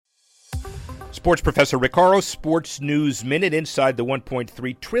Sports Professor Rick Horrow, Sports News Minute, inside the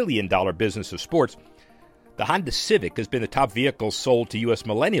 $1.3 trillion business of sports. The Honda Civic has been the top vehicle sold to U.S.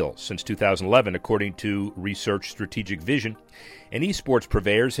 millennials since 2011, according to Research Strategic Vision. And esports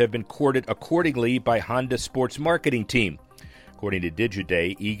purveyors have been courted accordingly by Honda Sports Marketing Team. According to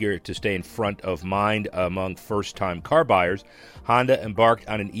Digiday, eager to stay in front of mind among first-time car buyers, Honda embarked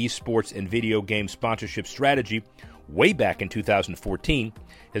on an esports and video game sponsorship strategy way back in 2014,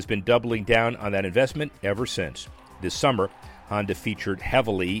 has been doubling down on that investment ever since. This summer, Honda featured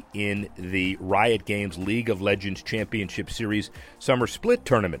heavily in the Riot Games League of Legends Championship Series Summer Split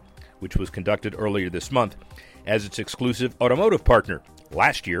Tournament, which was conducted earlier this month, as its exclusive automotive partner.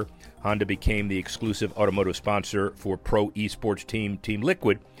 Last year, Honda became the exclusive automotive sponsor for pro esports team Team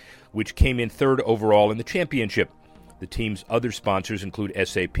Liquid, which came in third overall in the championship. The team's other sponsors include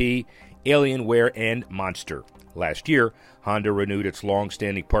SAP, Alienware, and Monster. Last year, Honda renewed its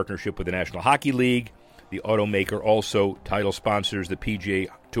long-standing partnership with the National Hockey League. The automaker also title sponsors the PGA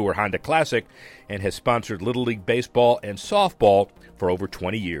Tour Honda Classic and has sponsored Little League Baseball and Softball for over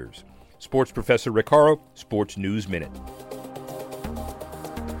 20 years. Sports Professor Rick Horrow, Sports News Minute.